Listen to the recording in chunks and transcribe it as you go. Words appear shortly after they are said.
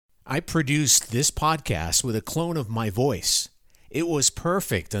I produced this podcast with a clone of my voice. It was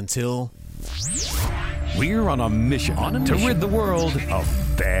perfect until... We're on a mission to rid the world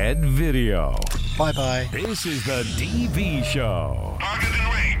of bad video. Bye-bye. This is the DV Show. Target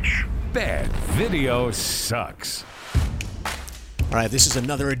in range. Bad video sucks. All right, this is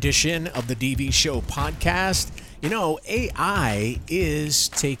another edition of the DV Show podcast. You know, AI is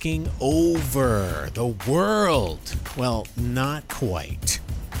taking over the world. Well, not quite.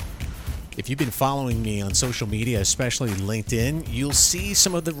 If you've been following me on social media, especially LinkedIn, you'll see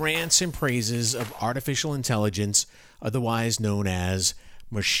some of the rants and praises of artificial intelligence, otherwise known as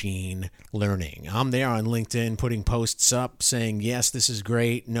machine learning. I'm there on LinkedIn putting posts up saying, yes, this is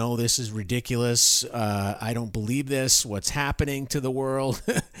great. No, this is ridiculous. I don't believe this. What's happening to the world?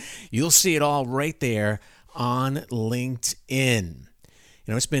 You'll see it all right there on LinkedIn.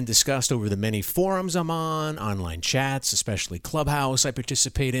 You know, it's been discussed over the many forums I'm on, online chats, especially Clubhouse I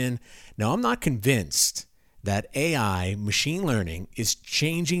participate in. Now, I'm not convinced that AI, machine learning, is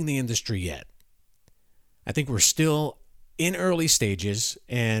changing the industry yet. I think we're still in early stages,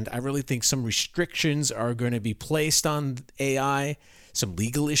 and I really think some restrictions are going to be placed on AI. Some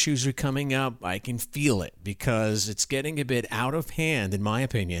legal issues are coming up. I can feel it because it's getting a bit out of hand, in my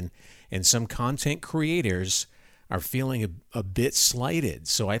opinion, and some content creators are feeling a bit slighted.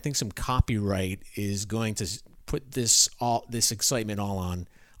 So I think some copyright is going to put this excitement all on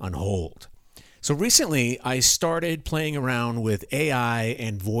hold. So recently I started playing around with AI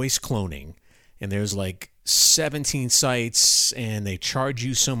and voice cloning, and there's like 17 sites and they charge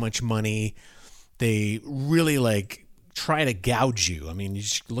you so much money. They really like try to gouge you. I mean, you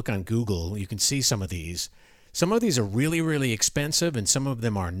just look on Google, you can see some of these. Some of these are really, really expensive, and some of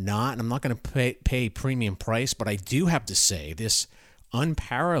them are not. I'm not going to pay premium price, but I do have to say this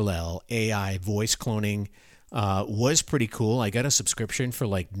unparalleled AI voice cloning was pretty cool. I got a subscription for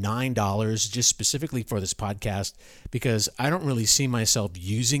like $9 just specifically for this podcast because I don't really see myself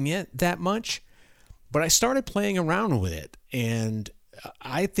using it that much. But I started playing around with it, and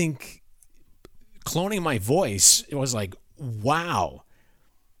I think cloning my voice, it was like, wow.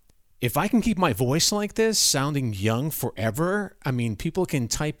 If I can keep my voice like this, sounding young forever, I mean, people can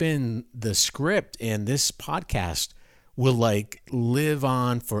type in the script and this podcast will like live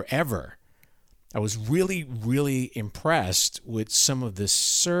on forever. I was really, really impressed with some of the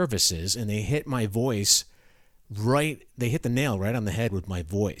services, and they hit my voice right. They hit the nail right on the head with my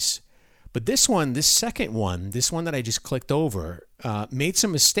voice. But this second one that I just clicked over, made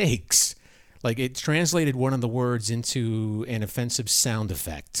some mistakes. Like it translated one of the words into an offensive sound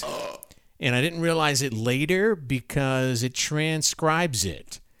effect. And I didn't realize it later because it transcribes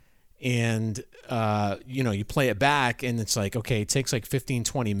it. And, you play it back and it's like, okay, it takes like 15,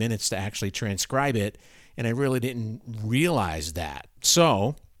 20 minutes to actually transcribe it. And I really didn't realize that.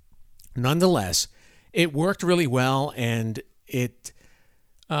 So, nonetheless, it worked really well. And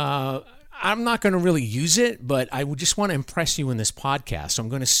I'm not going to really use it, but I would just want to impress you in this podcast. So I'm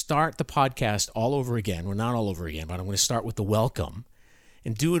going to start the podcast all over again. Well, not all over again, but I'm going to start with the welcome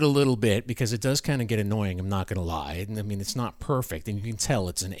and do it a little bit because it does kind of get annoying. I'm not going to lie. I mean, it's not perfect, and you can tell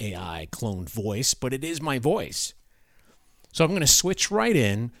it's an AI cloned voice, but it is my voice. So I'm going to switch right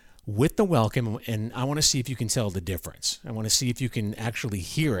in with the welcome, and I want to see if you can tell the difference. I want to see if you can actually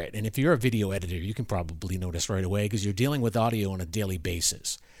hear it. And if you're a video editor, you can probably notice right away because you're dealing with audio on a daily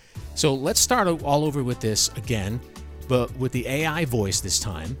basis. So let's start all over with this again, but with the AI voice this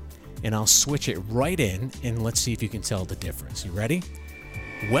time, and I'll switch it right in, and let's see if you can tell the difference. You ready?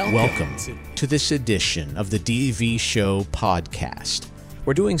 Welcome to this edition of the DV Show podcast.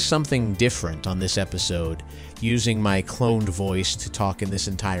 We're doing something different on this episode, using my cloned voice to talk in this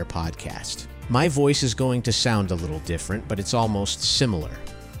entire podcast. My voice is going to sound a little different, but it's almost similar.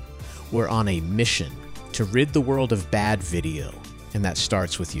 We're on a mission to rid the world of bad video. And that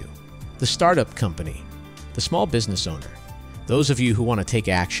starts with you, the startup company, the small business owner, those of you who want to take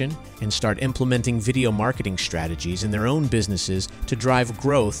action and start implementing video marketing strategies in their own businesses to drive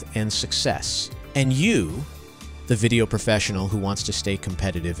growth and success. And you, the video professional who wants to stay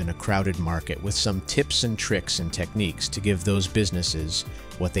competitive in a crowded market with some tips and tricks and techniques to give those businesses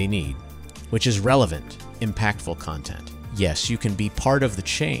what they need, which is relevant, impactful content. Yes, you can be part of the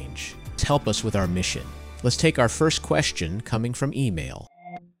change. Help us with our mission. Let's take our first question coming from email.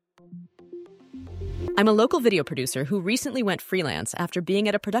 I'm a local video producer who recently went freelance after being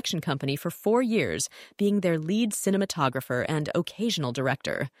at a production company for 4 years, being their lead cinematographer and occasional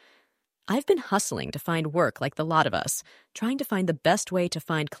director. I've been hustling to find work like the lot of us, trying to find the best way to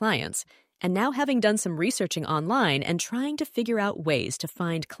find clients, and now having done some researching online and trying to figure out ways to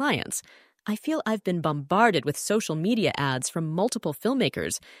find clients, I feel I've been bombarded with social media ads from multiple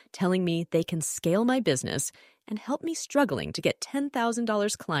filmmakers telling me they can scale my business and help me struggling to get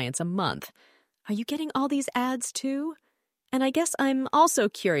 $10,000 clients a month. Are you getting all these ads too? And I guess I'm also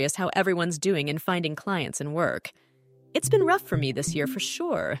curious how everyone's doing in finding clients and work. It's been rough for me this year for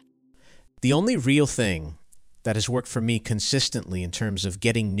sure. The only real thing that has worked for me consistently in terms of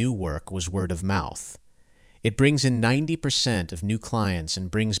getting new work was word of mouth. It brings in 90% of new clients and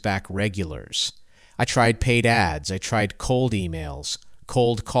brings back regulars. I tried paid ads, I tried cold emails,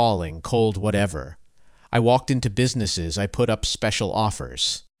 cold calling, cold whatever. I walked into businesses, I put up special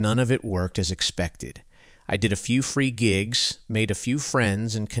offers. None of it worked as expected. I did a few free gigs, made a few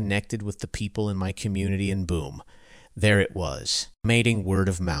friends, and connected with the people in my community, and boom, there it was. Mating word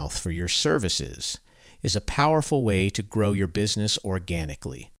of mouth for your services is a powerful way to grow your business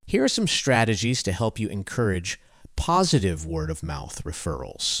organically. Here are some strategies to help you encourage positive word of mouth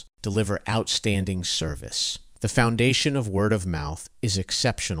referrals. Deliver outstanding service. The foundation of word of mouth is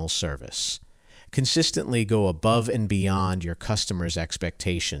exceptional service. Consistently go above and beyond your customers'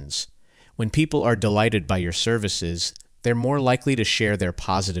 expectations. When people are delighted by your services, they're more likely to share their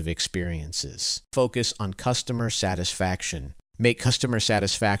positive experiences. Focus on customer satisfaction. Make customer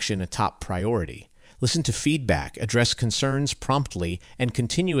satisfaction a top priority. Listen to feedback, address concerns promptly, and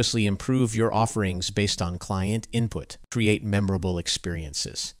continuously improve your offerings based on client input. Create memorable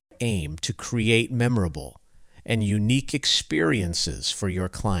experiences. Aim to create memorable and unique experiences for your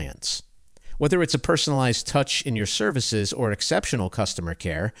clients. Whether it's a personalized touch in your services or exceptional customer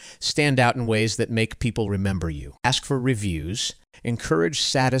care, stand out in ways that make people remember you. Ask for reviews. Encourage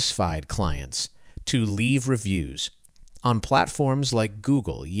satisfied clients to leave reviews on platforms like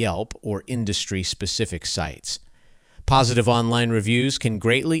Google, Yelp, or industry-specific sites. Positive online reviews can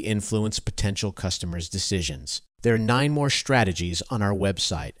greatly influence potential customers' decisions. There are 9 more strategies on our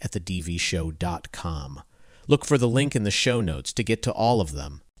website at thedvshow.com. Look for the link in the show notes to get to all of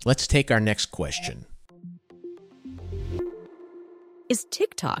them. Let's take our next question. Is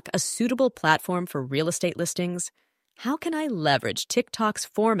TikTok a suitable platform for real estate listings? How can I leverage TikTok's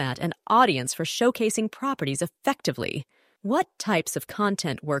format and audience for showcasing properties effectively? What types of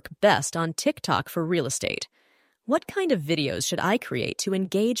content work best on TikTok for real estate? What kind of videos should I create to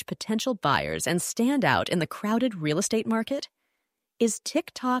engage potential buyers and stand out in the crowded real estate market? Is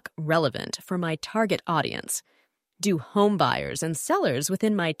TikTok relevant for my target audience? Do home buyers and sellers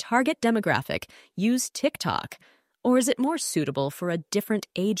within my target demographic use TikTok, or is it more suitable for a different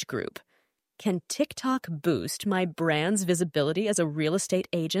age group? Can TikTok boost my brand's visibility as a real estate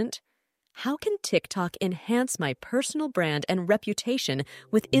agent? How can TikTok enhance my personal brand and reputation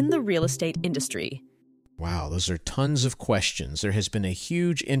within the real estate industry? Wow, those are tons of questions. There has been a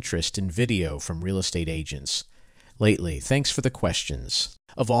huge interest in video from real estate agents lately. Thanks for the questions.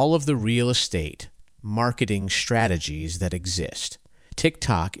 Of all of the real estate marketing strategies that exist,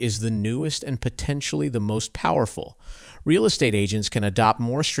 TikTok is the newest and potentially the most powerful. Real estate agents can adopt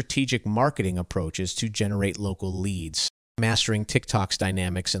more strategic marketing approaches to generate local leads. Mastering TikTok's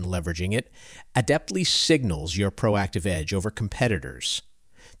dynamics and leveraging it adeptly signals your proactive edge over competitors.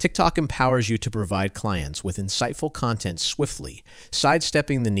 TikTok empowers you to provide clients with insightful content swiftly,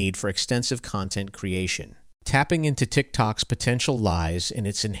 sidestepping the need for extensive content creation. Tapping into TikTok's potential lies in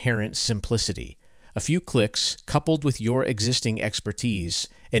its inherent simplicity. A few clicks, coupled with your existing expertise,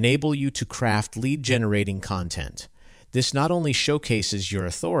 enable you to craft lead-generating content. This not only showcases your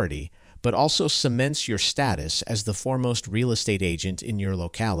authority, but also cements your status as the foremost real estate agent in your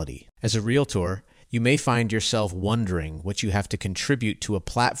locality. As a realtor, you may find yourself wondering what you have to contribute to a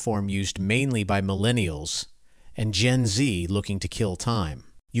platform used mainly by millennials and Gen Z looking to kill time.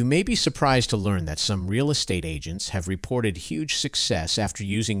 You may be surprised to learn that some real estate agents have reported huge success after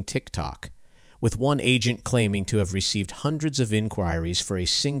using TikTok, with one agent claiming to have received hundreds of inquiries for a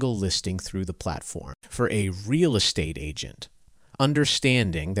single listing through the platform. For a real estate agent,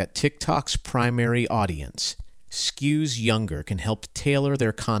 understanding that TikTok's primary audience skews younger can help tailor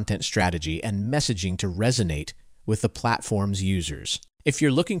their content strategy and messaging to resonate with the platform's users. If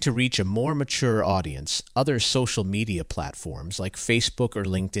you're looking to reach a more mature audience, other social media platforms like Facebook or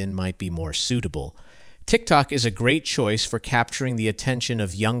LinkedIn might be more suitable. TikTok is a great choice for capturing the attention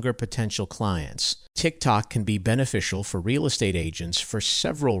of younger potential clients. TikTok can be beneficial for real estate agents for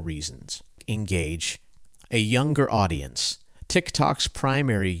several reasons. Engage a younger audience. TikTok's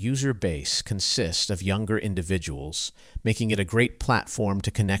primary user base consists of younger individuals, making it a great platform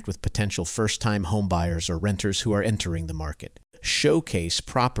to connect with potential first-time homebuyers or renters who are entering the market. Showcase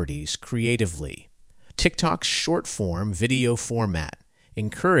properties creatively. TikTok's short-form video format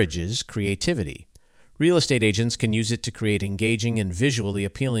encourages creativity. Real estate agents can use it to create engaging and visually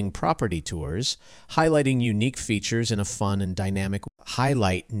appealing property tours, highlighting unique features in a fun and dynamic way.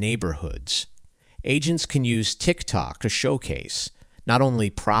 Highlight neighborhoods. Agents can use TikTok to showcase not only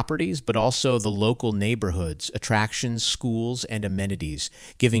properties, but also the local neighborhoods, attractions, schools, and amenities,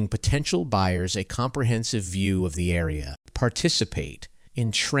 giving potential buyers a comprehensive view of the area. Participate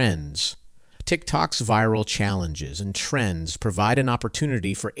in trends. TikTok's viral challenges and trends provide an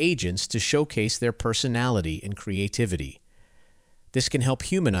opportunity for agents to showcase their personality and creativity. This can help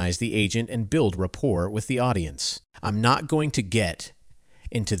humanize the agent and build rapport with the audience. I'm not going to get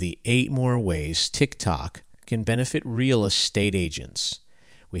into the 8 more ways TikTok can benefit real estate agents.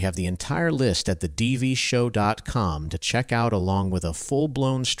 We have the entire list at thedvshow.com to check out, along with a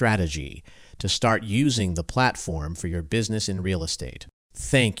full-blown strategy to start using the platform for your business in real estate.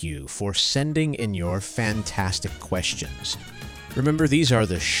 Thank you for sending in your fantastic questions. Remember, these are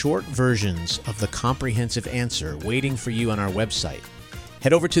the short versions of the comprehensive answer waiting for you on our website.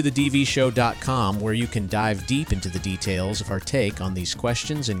 Head over to thedvshow.com, where you can dive deep into the details of our take on these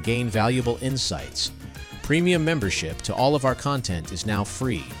questions and gain valuable insights. Premium membership to all of our content is now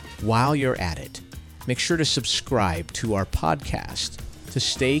free. While you're at it, make sure to subscribe to our podcast to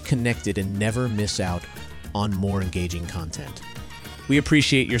stay connected and never miss out on more engaging content. We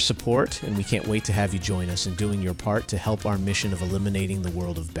appreciate your support, and we can't wait to have you join us in doing your part to help our mission of eliminating the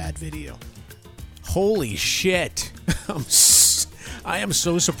world of bad video. Holy shit. I am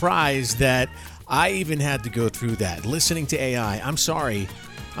so surprised that I even had to go through that. Listening to AI, I'm sorry,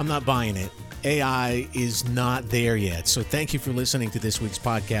 I'm not buying it. AI is not there yet. So thank you for listening to this week's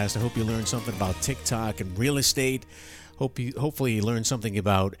podcast. I hope you learned something about TikTok and real estate. Hopefully you learned something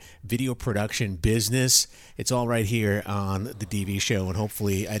about video production business. It's all right here on the DV Show, and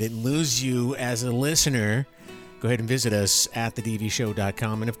hopefully I didn't lose you as a listener. Go ahead and visit us at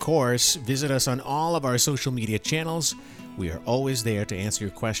thedvshow.com, and of course, visit us on all of our social media channels. We are always there to answer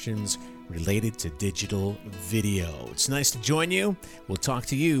your questions related to digital video. It's nice to join you. We'll talk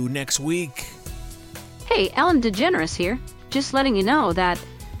to you next week. Hey, Ellen DeGeneres here. Just letting you know that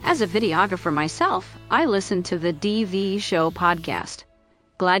as a videographer myself, I listen to the DV Show podcast.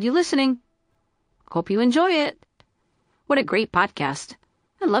 Glad you're listening. Hope you enjoy it. What a great podcast.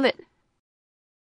 I love it.